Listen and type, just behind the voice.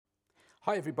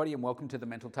Hi everybody and welcome to the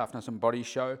Mental Toughness and Body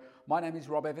Show. My name is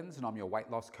Rob Evans and I'm your weight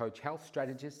loss coach, health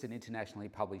strategist and internationally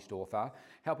published author,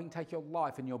 helping take your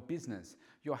life and your business,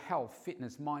 your health,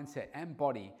 fitness, mindset and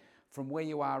body from where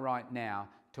you are right now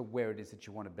to where it is that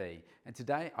you want to be. And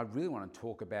today I really want to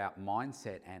talk about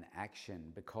mindset and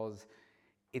action because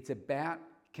it's about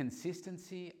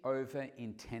consistency over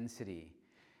intensity.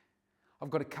 I've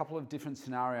got a couple of different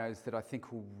scenarios that I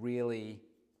think will really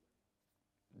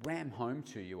ram home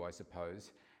to you, I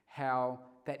suppose, how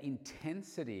that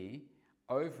intensity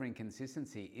over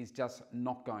inconsistency is just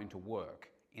not going to work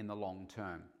in the long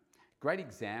term. Great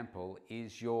example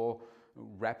is your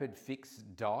rapid fix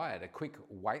diet, a quick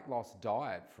weight loss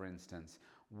diet, for instance.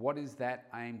 What is that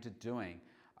aimed at doing?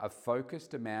 A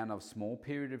focused amount of small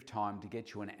period of time to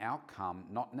get you an outcome,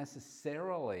 not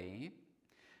necessarily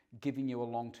giving you a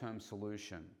long-term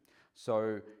solution.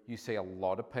 So you see a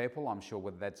lot of people, I'm sure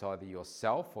whether that's either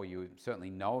yourself or you certainly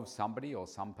know of somebody or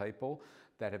some people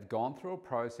that have gone through a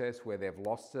process where they've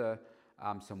lost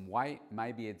some weight.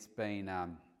 Maybe it's been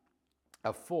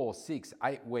a 4, 6,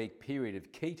 8 week period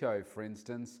of keto, for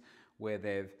instance, where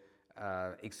they've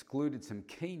excluded some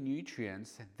key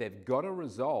nutrients. They've got a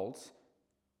result.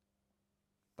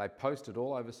 They post it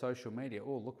all over social media.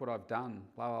 Oh, look what I've done,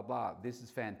 blah, blah, blah. This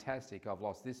is fantastic. I've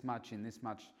lost this much in this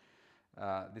much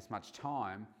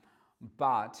time,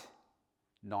 but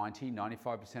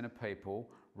 95% of people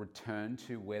return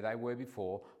to where they were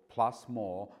before, plus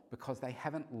more, because they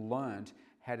haven't learned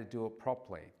how to do it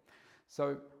properly.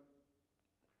 So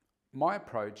my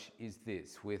approach is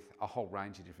this with a whole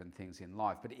range of different things in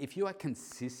life, but if you are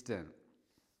consistent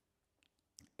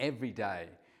every day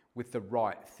with the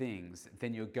right things,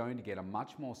 then you're going to get a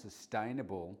much more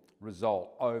sustainable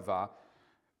result over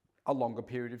a longer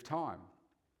period of time.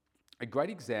 A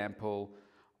great example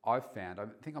I've found, I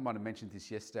think I might have mentioned this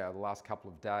yesterday or the last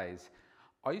couple of days,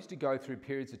 I used to go through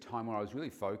periods of time where I was really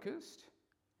focused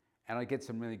and I get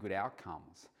some really good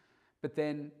outcomes. But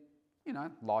then,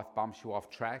 life bumps you off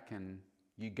track and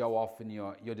you go off and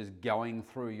you're just going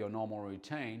through your normal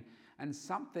routine and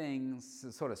something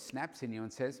sort of snaps in you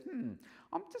and says,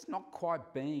 I'm just not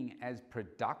quite being as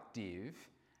productive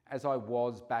as I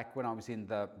was back when I was in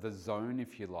the zone,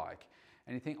 if you like.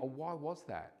 And you think, oh, why was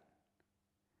that?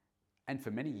 And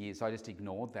for many years, I just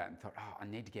ignored that and thought, I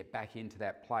need to get back into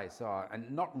that place. And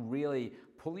not really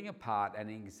pulling apart and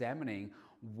examining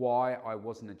why I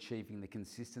wasn't achieving the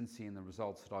consistency and the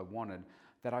results that I wanted,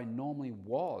 that I normally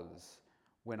was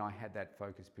when I had that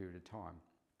focused period of time.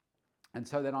 And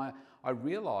so then I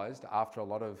realized after a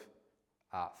lot of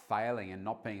failing and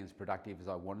not being as productive as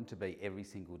I wanted to be every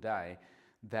single day,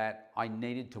 that I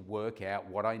needed to work out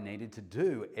what I needed to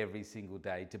do every single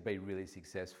day to be really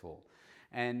successful.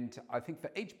 And I think for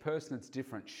each person it's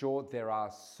different. Sure, there are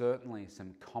certainly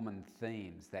some common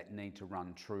themes that need to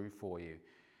run true for you.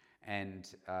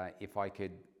 And if I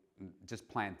could just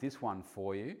plant this one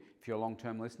for you, if you're a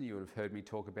long-term listener, you would have heard me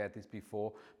talk about this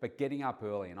before, but getting up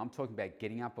early, and I'm talking about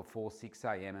getting up before 6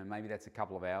 a.m. and maybe that's a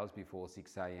couple of hours before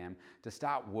 6 a.m. to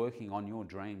start working on your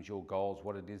dreams, your goals,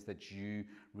 what it is that you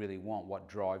really want, what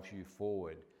drives you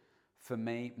forward. For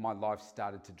me, my life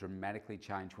started to dramatically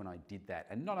change when I did that.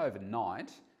 And not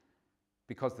overnight,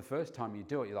 because the first time you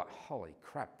do it, you're like, holy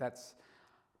crap, that's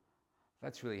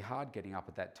really hard getting up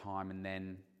at that time. And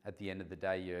then at the end of the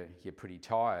day, you're pretty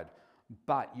tired.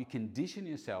 But you condition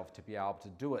yourself to be able to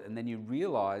do it. And then you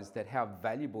realize that how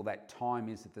valuable that time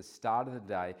is at the start of the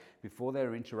day before there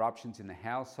are interruptions in the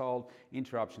household,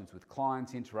 interruptions with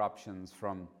clients, interruptions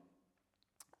from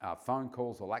phone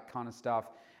calls, all that kind of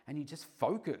stuff. And you just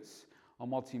focus on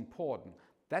what's important.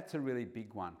 That's a really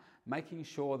big one. Making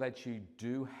sure that you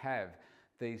do have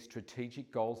these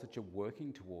strategic goals that you're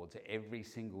working towards every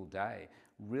single day.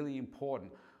 Really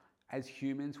important. As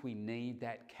humans, we need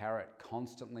that carrot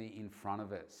constantly in front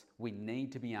of us. We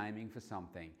need to be aiming for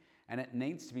something. And it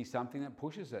needs to be something that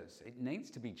pushes us. It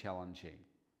needs to be challenging.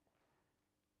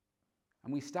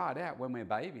 And we start out when we're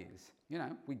babies.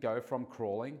 We go from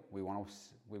crawling, we want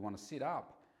to sit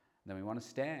up, then we want to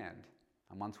stand.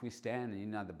 And once we stand,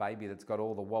 and the baby that's got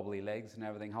all the wobbly legs and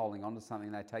everything holding onto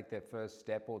something, they take their first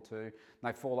step or two, and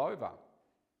they fall over.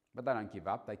 But they don't give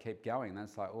up, they keep going. And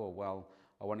it's like, oh, well,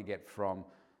 I want to get from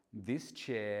this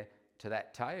chair to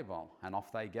that table, and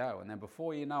off they go. And then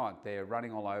before you know it, they're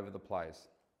running all over the place.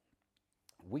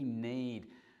 We need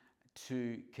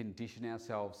to condition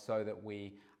ourselves so that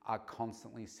we are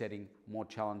constantly setting more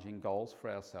challenging goals for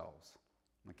ourselves.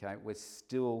 Okay, we're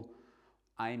still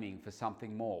aiming for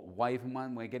something more. Even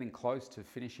when we're getting close to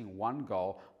finishing one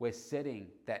goal, we're setting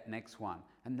that next one.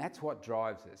 And that's what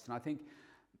drives us. And I think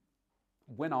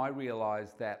when I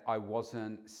realized that I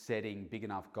wasn't setting big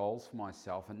enough goals for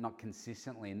myself and not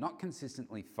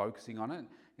consistently focusing on it.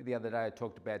 The other day I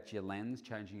talked about your lens,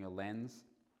 changing your lens.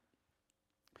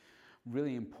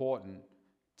 Really important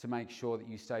to make sure that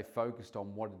you stay focused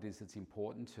on what it is that's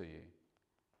important to you,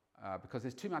 because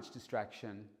there's too much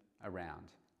distraction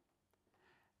around.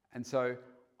 And so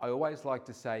I always like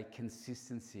to say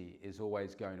consistency is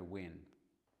always going to win.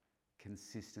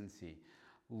 Consistency.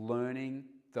 Learning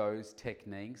those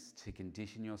techniques to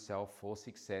condition yourself for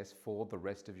success for the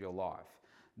rest of your life.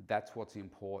 That's what's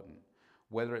important.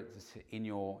 Whether it's in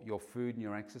your food and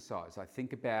your exercise. I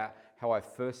think about how I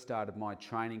first started my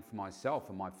training for myself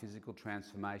and my physical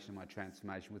transformation, my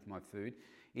transformation with my food.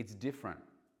 It's different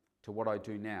to what I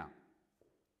do now.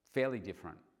 Fairly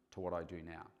different to what I do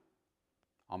now.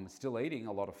 I'm still eating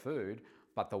a lot of food,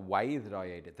 but the way that I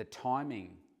eat it, the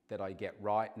timing that I get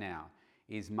right now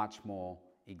is much more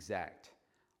exact.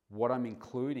 What I'm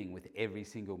including with every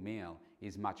single meal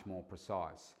is much more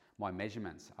precise. My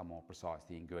measurements are more precise.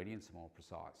 The ingredients are more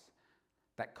precise.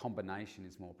 That combination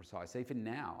is more precise. Even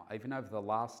now, even over the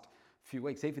last few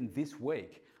weeks, even this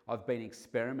week, I've been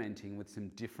experimenting with some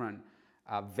different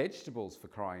vegetables, for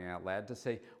crying out loud, to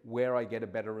see where I get a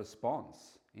better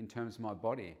response in terms of my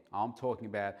body. I'm talking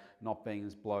about not being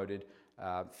as bloated,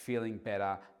 feeling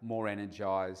better, more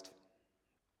energized,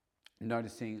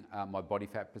 noticing my body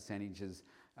fat percentages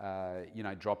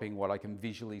dropping. What I can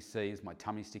visually see is my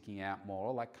tummy sticking out more,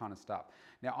 all that kind of stuff.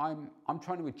 Now I'm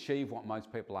trying to achieve what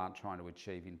most people aren't trying to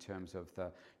achieve in terms of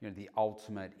the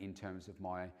ultimate in terms of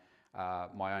my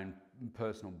own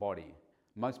personal body.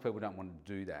 Most people don't want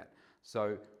to do that.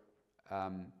 So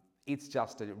it's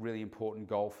just a really important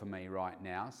goal for me right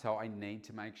now. So I need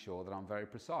to make sure that I'm very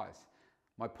precise.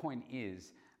 My point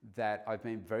is that I've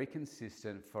been very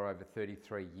consistent for over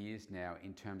 33 years now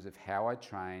in terms of how I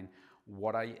train,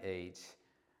 what I eat,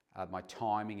 my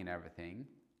timing and everything.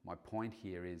 My point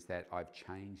here is that I've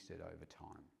changed it over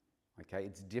time. Okay,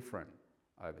 it's different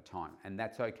over time, and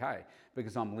that's okay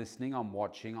because I'm listening, I'm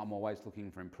watching, I'm always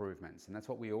looking for improvements, and that's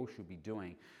what we all should be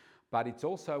doing. But it's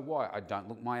also why I don't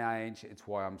look my age. It's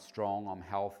why I'm strong, I'm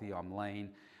healthy, I'm lean.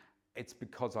 It's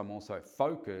because I'm also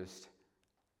focused.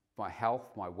 My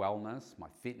health, my wellness, my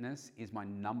fitness is my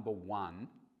number one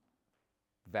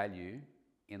value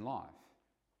in life.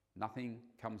 Nothing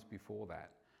comes before that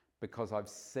because I've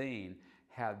seen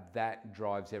how that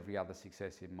drives every other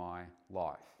success in my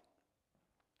life.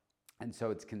 And so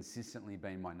it's consistently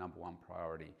been my number one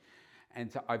priority.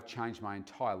 And so I've changed my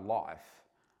entire life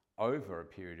over a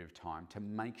period of time to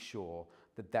make sure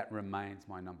that that remains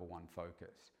my number one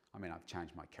focus. I mean, I've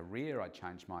changed my career, I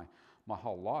changed my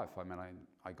whole life. I mean,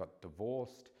 I got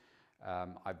divorced.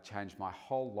 I've changed my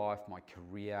whole life, my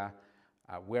career,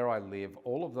 where I live,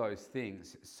 all of those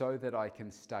things so that I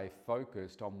can stay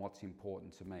focused on what's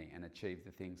important to me and achieve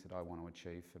the things that I want to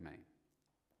achieve for me.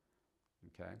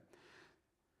 Okay?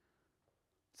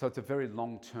 So it's a very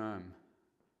long-term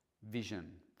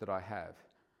vision that I have.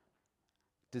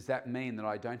 Does that mean that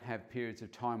I don't have periods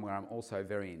of time where I'm also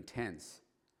very intense?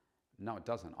 No, it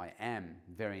doesn't. I am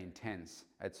very intense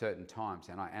at certain times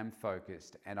and I am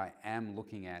focused and I am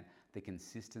looking at the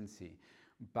consistency.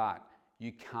 But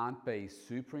you can't be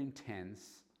super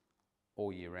intense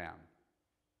all year round.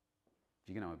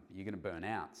 You're going to burn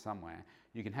out somewhere.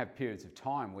 You can have periods of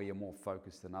time where you're more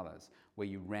focused than others, where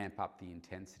you ramp up the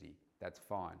intensity. That's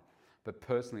fine. But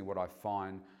personally, what I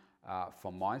find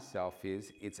for myself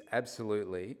is it's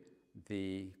absolutely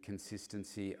the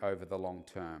consistency over the long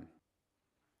term.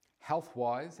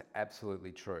 Health-wise,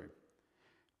 absolutely true.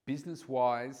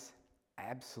 Business-wise,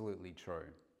 absolutely true.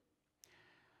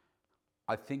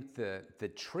 I think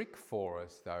the trick for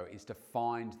us, though, is to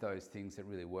find those things that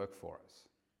really work for us.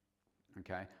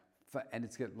 Okay? And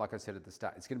it's like I said at the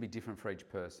start, it's going to be different for each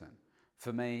person.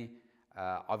 For me,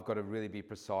 I've got to really be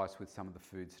precise with some of the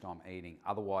foods that I'm eating.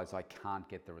 Otherwise, I can't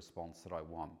get the response that I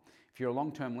want. If you're a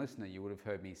long-term listener, you would have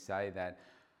heard me say that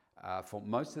for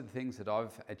most of the things that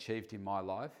I've achieved in my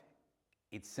life,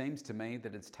 it seems to me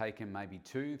that it's taken maybe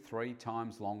 2-3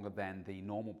 times longer than the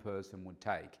normal person would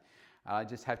take. I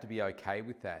just have to be okay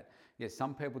with that. Yes,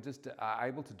 some people just are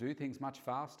able to do things much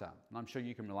faster. And I'm sure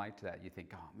you can relate to that. You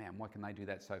think, oh man, why can they do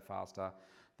that so faster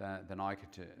than I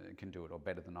can do it, or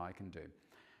better than I can do?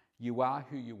 You are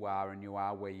who you are and you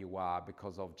are where you are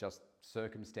because of just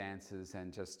circumstances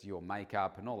and just your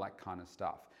makeup and all that kind of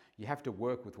stuff. You have to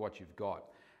work with what you've got.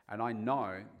 And I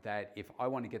know that if I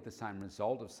want to get the same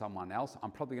result of someone else,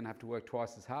 I'm probably going to have to work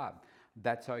twice as hard.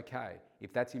 That's okay.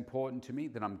 If that's important to me,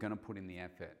 then I'm going to put in the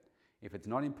effort. If it's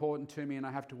not important to me and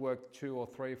I have to work 2 or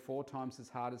 3 or 4 times as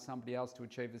hard as somebody else to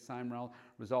achieve the same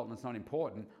result and it's not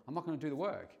important, I'm not going to do the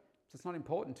work. It's not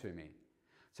important to me.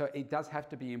 So it does have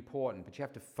to be important, but you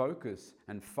have to focus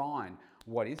and find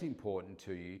what is important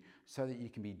to you so that you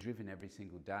can be driven every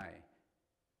single day.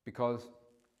 Because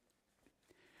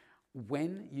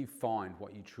when you find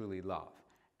what you truly love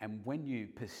and when you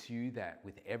pursue that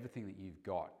with everything that you've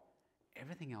got,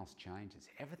 everything else changes.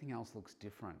 Everything else looks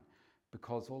different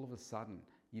because all of a sudden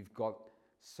you've got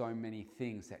so many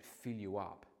things that fill you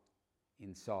up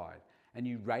inside and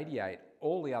you radiate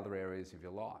all the other areas of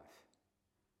your life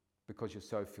because you're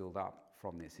so filled up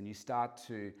from this. And you start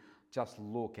to just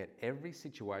look at every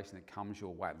situation that comes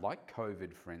your way, like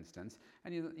COVID, for instance,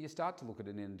 and you start to look at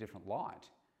it in a different light.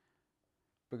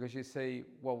 Because you see,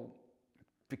 well,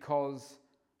 because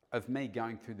of me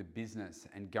going through the business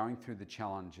and going through the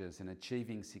challenges and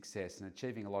achieving success and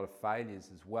achieving a lot of failures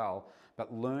as well,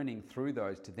 but learning through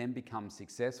those to then become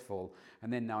successful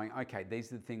and then knowing, okay,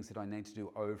 these are the things that I need to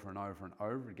do over and over and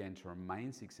over again to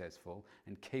remain successful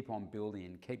and keep on building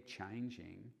and keep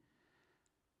changing,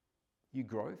 you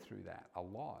grow through that a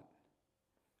lot.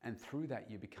 And through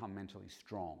that, you become mentally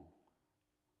strong.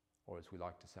 Or as we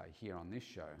like to say here on this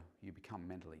show, you become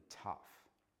mentally tough.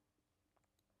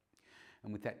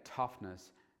 And with that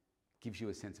toughness gives you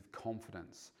a sense of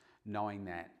confidence, knowing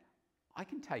that I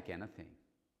can take anything.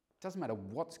 It doesn't matter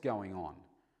what's going on,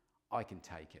 I can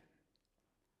take it.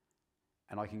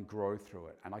 And I can grow through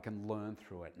it, and I can learn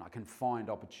through it, and I can find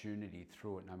opportunity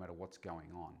through it no matter what's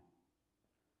going on.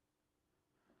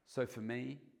 So for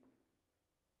me,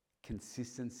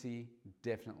 consistency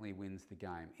definitely wins the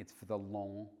game. It's for the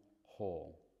long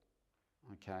haul,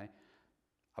 okay?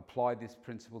 Apply this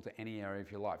principle to any area of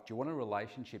your life. Do you want a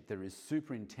relationship that is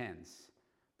super intense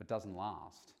but doesn't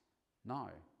last? No.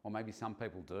 Or maybe some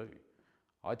people do.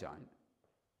 I don't.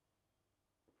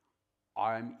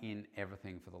 I'm in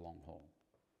everything for the long haul.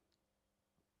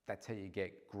 That's how you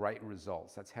get great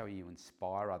results. That's how you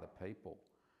inspire other people,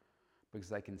 because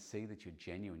they can see that you're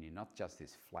genuine. You're not just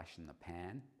this flash in the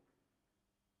pan.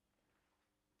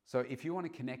 So if you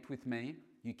want to connect with me,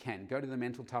 you can. Go to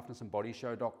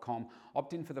thementaltoughnessandbodyshow.com,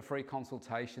 opt in for the free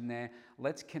consultation there.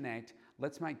 Let's connect.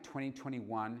 Let's make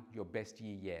 2021 your best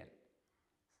year yet.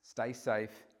 Stay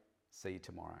safe. See you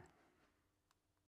tomorrow.